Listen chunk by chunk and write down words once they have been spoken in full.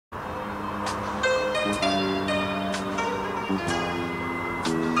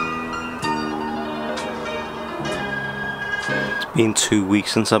Been 2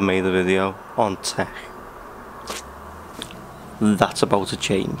 weeks since I've made a video on tech. That's about to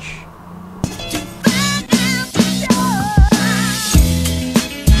change.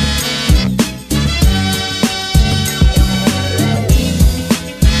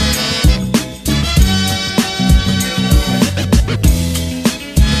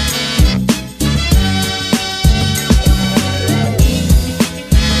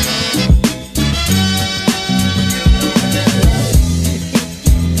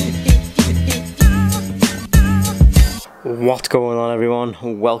 What's going on,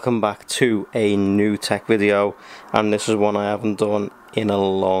 everyone? Welcome back to a new tech video, and this is one I haven't done in a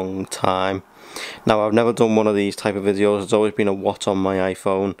long time. Now, I've never done one of these type of videos. It's always been a what's on my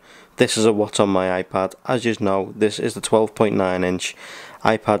iPhone. This is a what's on my iPad. As you know, this is the 12.9 inch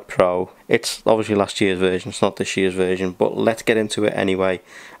iPad Pro. It's obviously last year's version, it's not this year's version, but let's get into it anyway,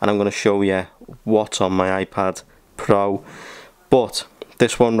 and I'm going to show you what's on my iPad Pro. But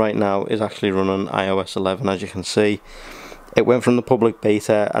this one right now is actually running iOS 11, as you can see. It went from the public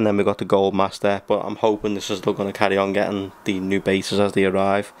beta and then we got the gold master, but I'm hoping this is still going to carry on getting the new betas as they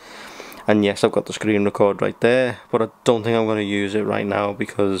arrive. And yes, I've got the screen record right there, but I don't think I'm going to use it right now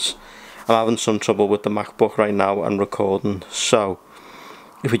because I'm having some trouble with the MacBook right now and recording. So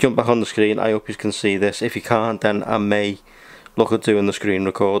if we jump back on the screen, I hope you can see this. If you can't, then I may look at doing the screen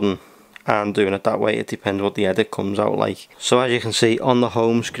recording and doing it that way. It depends what the edit comes out like. So as you can see on the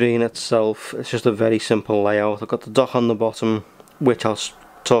home screen itself, it's just a very simple layout. I've got the dock on the bottom, which I'll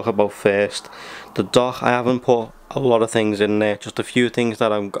talk about first. The dock, I haven't put a lot of things in there, just a few things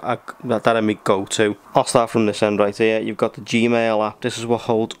that I may go to. I'll start from this end right here. You've got the Gmail app. This is what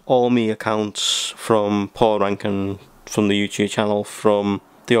holds all my accounts from Paul Rankin, from the YouTube channel, from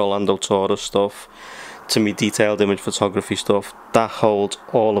the Orlando Tourist stuff, to me detailed image photography stuff. That holds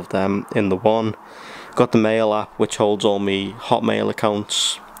all of them in the one. Got the mail app, which holds all my Hotmail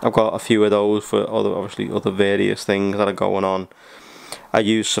accounts. I've got a few of those for obviously other various things that are going on. I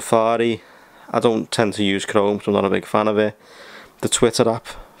use Safari. I don't tend to use Chrome, so I'm not a big fan of it. The Twitter app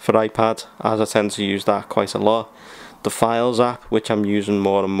for iPad, as I tend to use that quite a lot. The Files app, which I'm using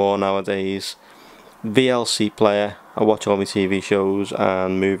more and more nowadays. VLC player, I watch all my TV shows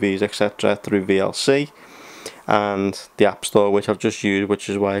and movies etc. through VLC, and the App Store, which I've just used, which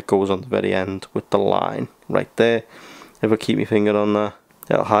is why it goes on the very end with the line right there. If I keep my finger on that,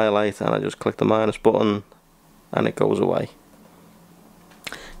 it'll highlight and I just click the minus button and it goes away.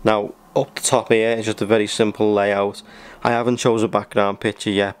 Now up the top here is just a very simple layout. I haven't chosen a background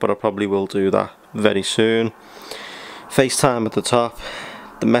picture yet, but I probably will do that very soon. FaceTime at the top.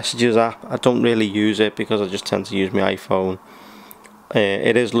 The Messages app, I don't really use it because I just tend to use my iPhone.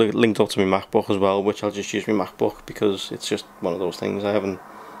 It is linked up to my MacBook as well, which I'll just use my MacBook because it's just one of those things. I haven't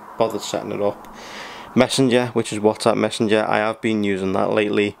bothered setting it up. Messenger, which is WhatsApp Messenger, I have been using that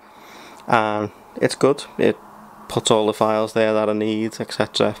lately and it's good. It puts all the files there that I need,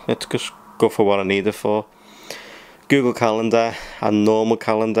 etc. It's just good for what I need it for. Google Calendar and normal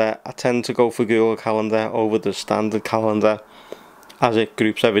calendar. I tend to go for Google Calendar over the standard calendar, as it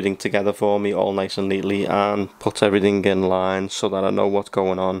groups everything together for me all nice and neatly and puts everything in line so that I know what's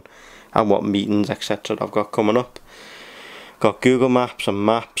going on and what meetings etc. I've got coming up. Got Google Maps and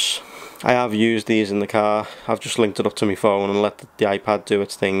Maps. I have used these in the car. I've just linked it up to my phone and let the iPad do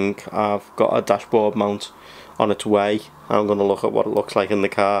its thing. I've got a dashboard mount on its way. I'm going to look at what it looks like in the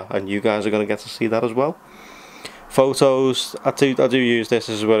car, and you guys are going to get to see that as well. Photos, I do use this.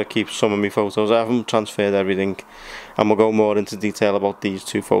 This is where I keep some of my photos. I haven't transferred everything, and we'll go more into detail about these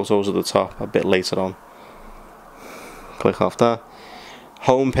two photos at the top a bit later on. Click off that.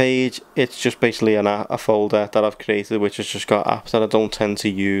 Home page, it's just basically a folder that I've created which has just got apps that I don't tend to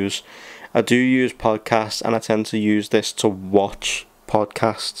use. I do use podcasts, and I tend to use this to watch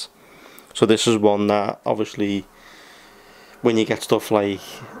podcasts. So this is one that obviously when you get stuff like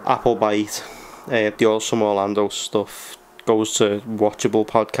Applebite, the Awesome Orlando stuff goes to watchable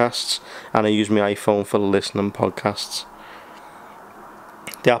podcasts, and I use my iPhone for listening podcasts.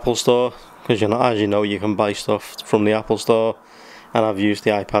 The Apple Store, because as you know, you can buy stuff from the Apple Store, and I've used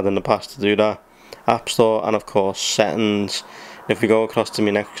the iPad in the past to do that. App Store, and of course settings. If we go across to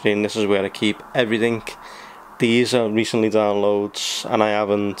my next screen, this is where I keep everything. These are recently downloads and I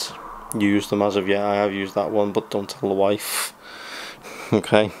haven't used them as of yet. I have used that one, but don't tell the wife.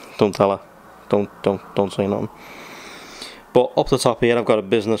 Okay, don't tell her. Don't say nothing. But up the top here I've got a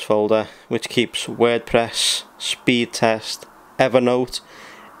business folder which keeps WordPress, speed test, Evernote.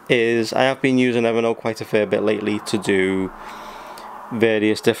 I have been using Evernote quite a fair bit lately to do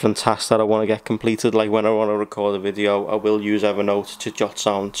various different tasks that I want to get completed. Like when I want to record a video, I will use Evernote to jot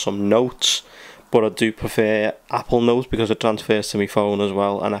down some notes, but I do prefer Apple Note because it transfers to my phone as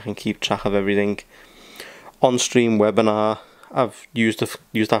well, and I can keep track of everything. On-stream webinar, I've used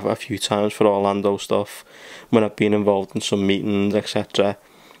that a few times for Orlando stuff when I've been involved in some meetings, etc.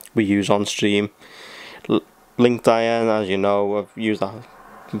 We use on-stream. Linkdln, as you know, I've used that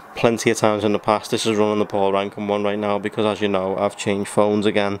plenty of times in the past. This is running the Paul Rankin one right now because, as you know, I've changed phones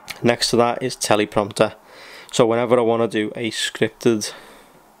again. Next to that is teleprompter. So whenever I want to do a scripted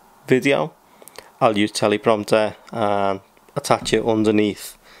video, I'll use teleprompter and attach it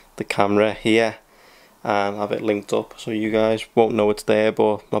underneath the camera here and have it linked up, so you guys won't know it's there,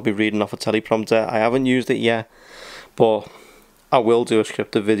 but I'll be reading off a teleprompter. I haven't used it yet, but I will do a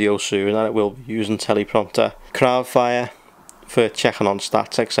scripted video soon and it will be using teleprompter. Crowdfire for checking on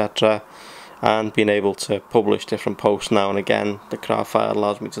stats, etc., and being able to publish different posts now and again. The Crowdfire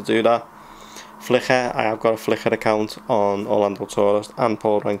allows me to do that. Flickr, I have got a Flickr account on Orlando Tourist and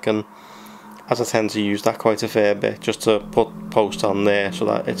Paul Rankin, as I tend to use that quite a fair bit just to put posts on there so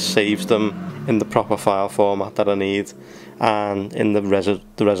that it saves them in the proper file format that I need and in the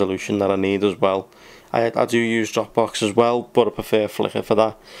resolution that I need as well. I do use Dropbox as well, but I prefer Flickr for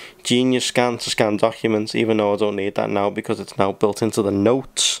that. Genius Scan to scan documents, even though I don't need that now because it's now built into the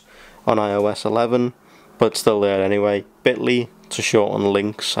notes on iOS 11, but it's still there anyway. Bitly to shorten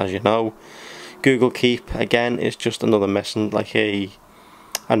links, as you know. Google Keep, again, is just another like a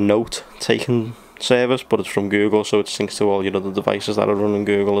note taking service, but it's from Google, so it syncs to all your other devices that are running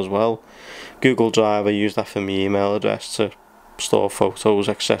Google as well. Google Drive, I use that for my email address to store photos,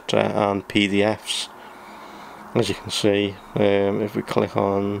 etc., and PDFs. As you can see, if we click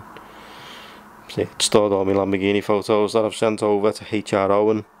on, see, it stored all my Lamborghini photos that I've sent over to HR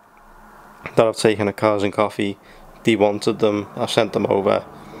Owen, that I've taken at Cars and Coffee. They wanted them, I sent them over.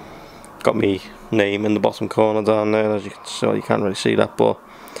 Got me name in the bottom corner down there, as you can see. You can't really see that, but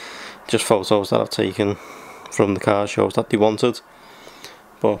just photos that I've taken from the car shows that they wanted.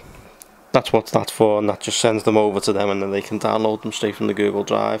 But that's what that's for, and that just sends them over to them, and then they can download them straight from the Google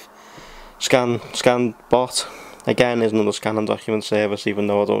Drive. Scan Bot, again, is another scan and document service, even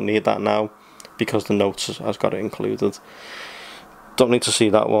though I don't need that now because the notes has got it included. Don't need to see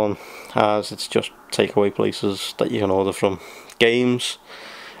that one, as it's just takeaway places that you can order from. Games,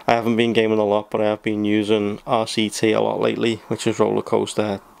 I haven't been gaming a lot, but I have been using RCT a lot lately, which is Roller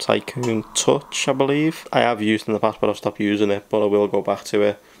Coaster Tycoon Touch, I believe. I have used in the past, but I've stopped using it, but I will go back to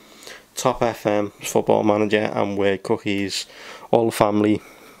it. Top FM, Football Manager, and Word Cookies. All the family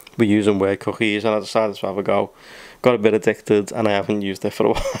were using Word Cookies, and I decided to have a go. Got a bit addicted, and I haven't used it for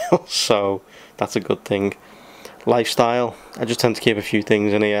a while, so that's a good thing. Lifestyle, I just tend to keep a few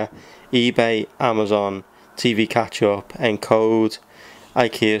things in here. eBay, Amazon, TV Catch Up, Encode,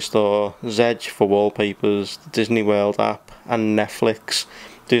 IKEA Store, Zedge for wallpapers, the Disney World app, and Netflix.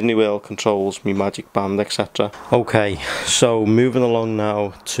 Disney World controls me Magic Band, etc. Okay, so moving along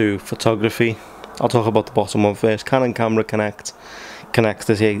now to photography. I'll talk about the bottom one first. Canon Camera Connect connects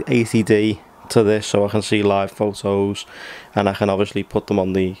this 80D to this, so I can see live photos, and I can obviously put them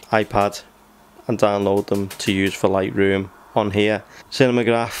on the iPad and download them to use for Lightroom on here.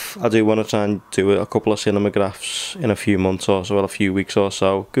 Cinemagraph, I do want to try and do a couple of cinemagraphs in a few months or so, or a few weeks or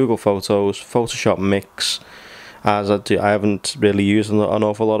so. Google Photos, Photoshop Mix, as I haven't really used an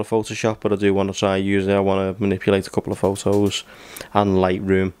awful lot of Photoshop, but I do want to try and use it. I want to manipulate a couple of photos. And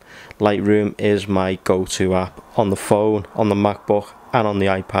Lightroom. Lightroom is my go-to app on the phone, on the MacBook, and on the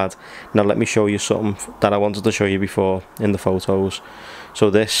iPad. Now let me show you something that I wanted to show you before in the photos. So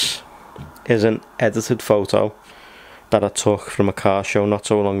this is an edited photo that I took from a car show not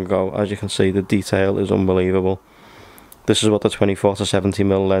so long ago. As you can see, the detail is unbelievable. This is what the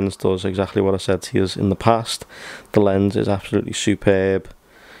 24-70mm lens does, exactly what I said to you in the past. The lens is absolutely superb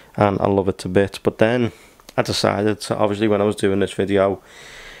and I love it to bits. But then I decided to, obviously when I was doing this video,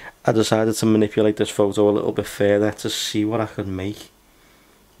 I decided to manipulate this photo a little bit further to see what I could make.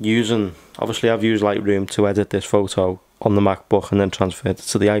 Obviously I've used Lightroom to edit this photo on the MacBook and then transferred it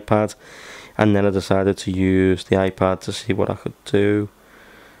to the iPad. And then I decided to use the iPad to see what I could do.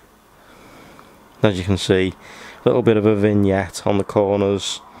 As you can see, a little bit of a vignette on the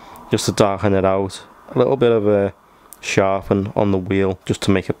corners just to darken it out. A little bit of a sharpen on the wheel just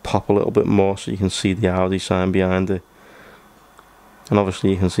to make it pop a little bit more so you can see the Audi sign behind it. And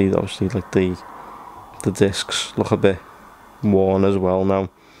obviously you can see like the discs look a bit worn as well now.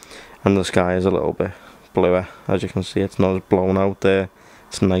 And the sky is a little bit bluer. As you can see, it's not as blown out there.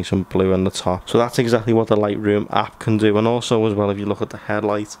 It's nice and blue on the top. So that's exactly what the Lightroom app can do. And also as well, if you look at the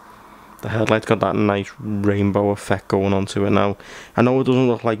headlight's got that nice rainbow effect going on to it now. I know it doesn't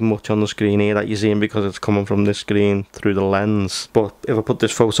look like much on the screen here that you're seeing because it's coming from this screen through the lens. But if I put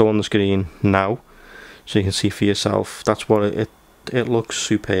this photo on the screen now, so you can see for yourself. That's what it looks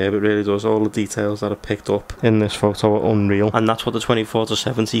superb. It really does. All the details that are picked up in this photo are unreal, and that's what the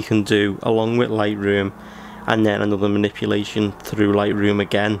 24-70 can do, along with Lightroom, and then another manipulation through Lightroom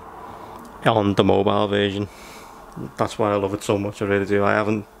again on the mobile version. That's why I love it so much. I really do. I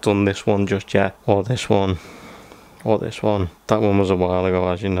haven't done this one just yet, or this one, or this one. That one was a while ago,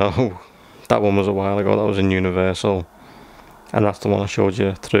 as you know. That one was a while ago. That was in Universal, and that's the one I showed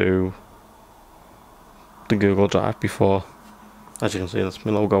you through the Google Drive before. As you can see, that's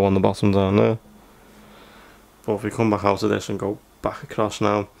my logo on the bottom down there. But if we come back out of this and go back across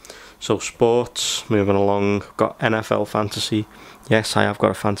now, so sports, moving along, got NFL fantasy. Yes, I have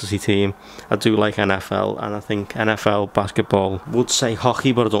got a fantasy team. I do like NFL, and I think NFL basketball, would say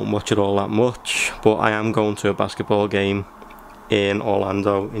hockey, but I don't watch it all that much. But I am going to a basketball game in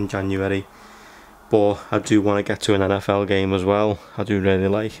Orlando in January. But I do want to get to an NFL game as well. I do really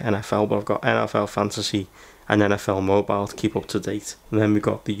like NFL, but I've got NFL fantasy and NFL mobile to keep up to date. And then we've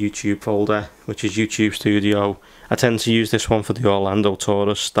got the YouTube folder, which is YouTube Studio. I tend to use this one for the Orlando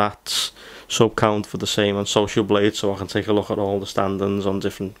tourist stats, sub count for the same on Social Blade, so I can take a look at all the standings on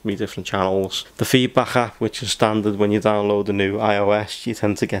different channels. The feedback app, which is standard when you download the new iOS, you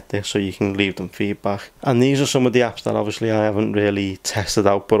tend to get this so you can leave them feedback. And these are some of the apps that obviously I haven't really tested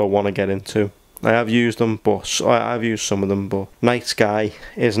out, but I want to get into. I have used them, but I've used some of them, but Night Sky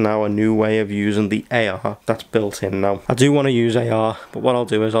is now a new way of using the AR that's built in now. I do want to use AR, but what I'll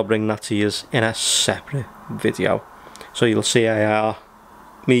do is I'll bring that to you in a separate video. So you'll see AR,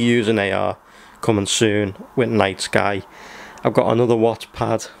 me using AR, coming soon with Night Sky. I've got another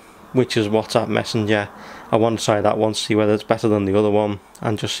WhatsApp, which is WhatsApp Messenger. I want to try that one, see whether it's better than the other one,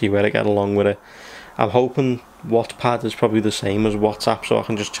 and just see where I get along with it. I'm hoping WhatsApp is probably the same as WhatsApp, so I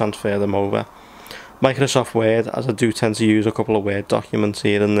can just transfer them over. Microsoft Word, as I do tend to use a couple of Word documents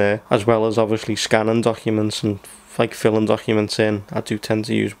here and there, as well as obviously scanning documents and like filling documents in. I do tend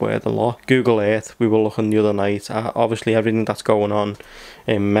to use Word a lot. Google Earth, we were looking the other night at obviously everything that's going on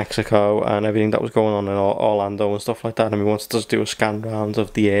in Mexico and everything that was going on in Orlando and stuff like that, and we wanted to do a scan round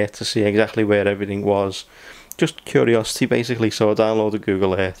of the Earth to see exactly where everything was. Just curiosity basically, so I downloaded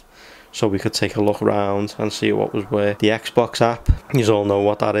Google Earth so we could take a look around and see what was where. The Xbox app, you all know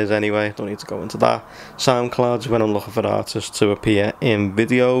what that is anyway, don't need to go into that. SoundCloud's when I'm looking for artists to appear in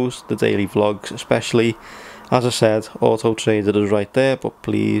videos, the daily vlogs especially. As I said, Auto Trader is right there, but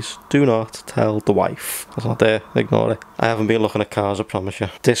please do not tell the wife. That's not there, ignore it. I haven't been looking at cars, I promise you.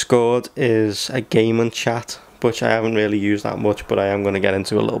 Discord is a gaming chat, which I haven't really used that much, but I am going to get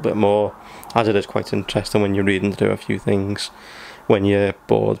into a little bit more, as it is quite interesting when you're reading through a few things when you're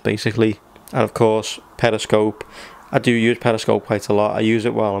bored basically. And of course Periscope, I do use Periscope quite a lot. I use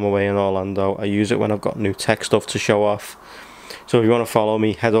it while I'm away in Orlando. I use it when I've got new tech stuff to show off. So if you want to follow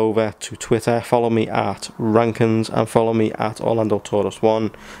me, head over to Twitter, follow me at Rankins and follow me at Orlando Tourist 1.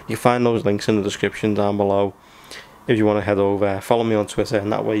 You can find those links in the description down below if you want to head over. Follow me on Twitter,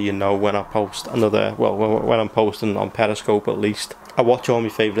 and that way you know when I post another, well, when I'm posting on Periscope at least. I watch all my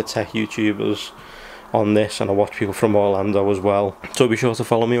favourite tech YouTubers on this, and I watch people from Orlando as well, so be sure to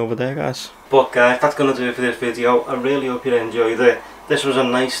follow me over there, guys. But guys, that's going to do it for this video. I really hope you enjoyed it. This was a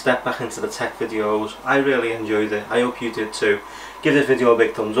nice step back into the tech videos. I really enjoyed it. I hope you did too. Give this video a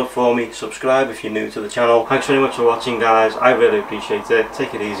big thumbs up for me. Subscribe if you're new to the channel. Thanks very much for watching, guys. I really appreciate it.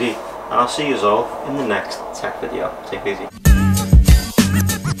 Take it easy, and I'll see you all in the next tech video. Take it easy.